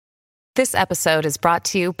This episode is brought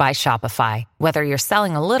to you by Shopify. Whether you're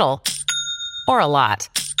selling a little or a lot,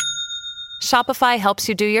 Shopify helps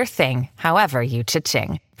you do your thing, however you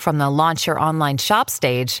cha-ching. From the launch your online shop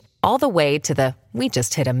stage, all the way to the we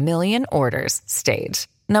just hit 1 million orders stage.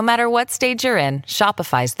 No matter what stage you're in,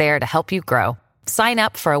 Shopify's there to help you grow. Sign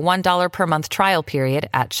up for a $1 per month trial period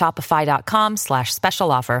at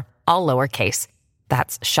shopify.com/special offer, all lowercase.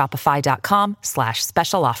 That's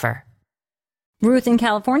shopify.com/special offer. Ruth in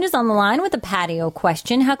California is on the line with a patio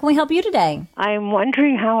question. How can we help you today? I'm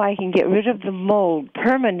wondering how I can get rid of the mold,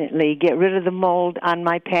 permanently get rid of the mold on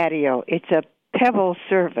my patio. It's a pebble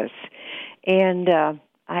surface. And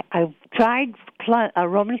I tried a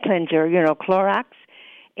Roman cleanser, Clorox,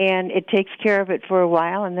 and it takes care of it for a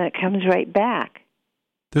while, and then it comes right back.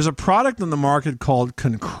 There's a product on the market called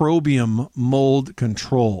Concrobium Mold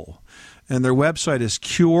Control, and their website is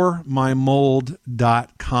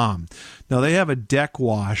curemymold.com. Now, they have a deck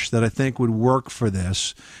wash that I think would work for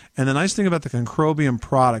this. And the nice thing about the Concrobium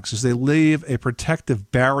products is they leave a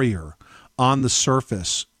protective barrier on the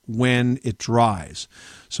surface when it dries.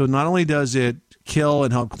 So not only does it kill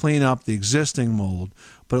and help clean up the existing mold,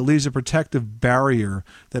 but it leaves a protective barrier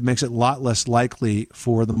that makes it a lot less likely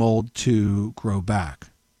for the mold to grow back.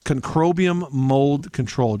 Concrobium Mold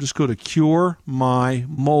Control. Just go to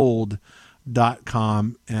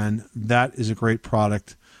curemymold.com, and that is a great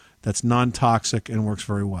product that's non-toxic and works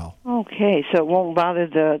very well. Okay, so it won't bother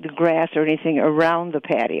the grass or anything around the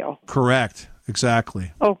patio. Correct.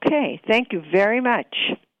 Exactly. Okay, thank you very much.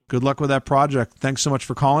 Good luck with that project. Thanks so much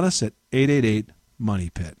for calling us at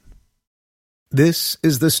 888-MONEY-PIT. This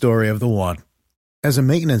is the story of the one. As a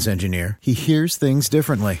maintenance engineer, he hears things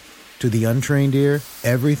differently. To the untrained ear,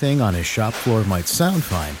 everything on his shop floor might sound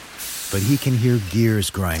fine, but he can hear gears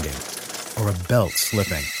grinding or a belt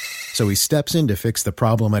slipping. So he steps in to fix the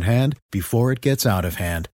problem at hand before it gets out of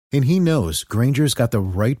hand. And he knows Grainger's got the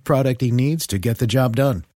right product he needs to get the job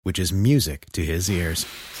done, which is music to his ears.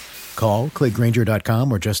 Call, click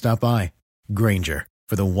Grainger.com, or just stop by. Grainger,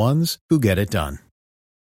 for the ones who get it done.